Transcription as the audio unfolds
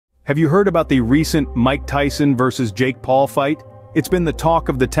Have you heard about the recent Mike Tyson versus Jake Paul fight? It's been the talk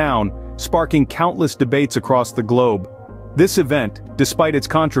of the town, sparking countless debates across the globe. This event, despite its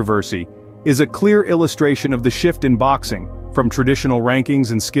controversy, is a clear illustration of the shift in boxing, from traditional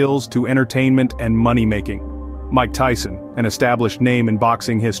rankings and skills to entertainment and money-making. Mike Tyson, an established name in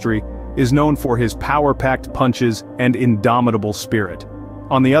boxing history, is known for his power-packed punches and indomitable spirit.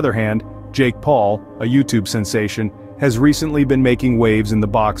 On the other hand, Jake Paul, a YouTube sensation, has recently been making waves in the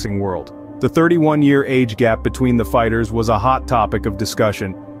boxing world. The 31-year age gap between the fighters was a hot topic of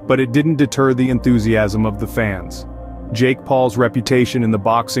discussion, but it didn't deter the enthusiasm of the fans. Jake Paul's reputation in the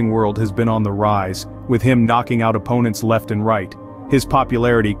boxing world has been on the rise, with him knocking out opponents left and right. His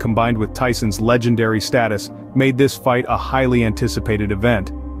popularity, combined with Tyson's legendary status, made this fight a highly anticipated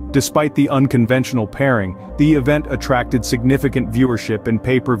event. Despite the unconventional pairing, the event attracted significant viewership and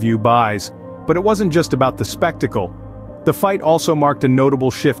pay-per-view buys. But it wasn't just about the spectacle. The fight also marked a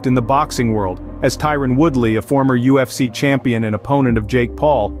notable shift in the boxing world, as Tyron Woodley, a former UFC champion and opponent of Jake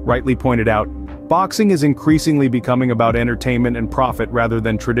Paul, rightly pointed out, boxing is increasingly becoming about entertainment and profit rather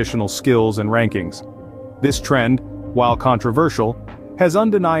than traditional skills and rankings. This trend, while controversial, has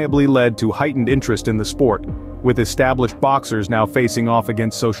undeniably led to heightened interest in the sport, with established boxers now facing off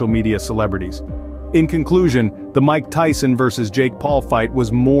against social media celebrities. In conclusion, the Mike Tyson versus Jake Paul fight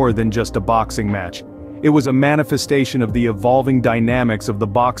was more than just a boxing match. It was a manifestation of the evolving dynamics of the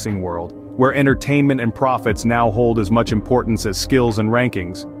boxing world, where entertainment and profits now hold as much importance as skills and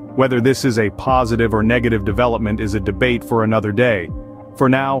rankings. Whether this is a positive or negative development is a debate for another day. For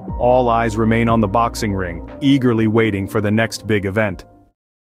now, all eyes remain on the boxing ring, eagerly waiting for the next big event.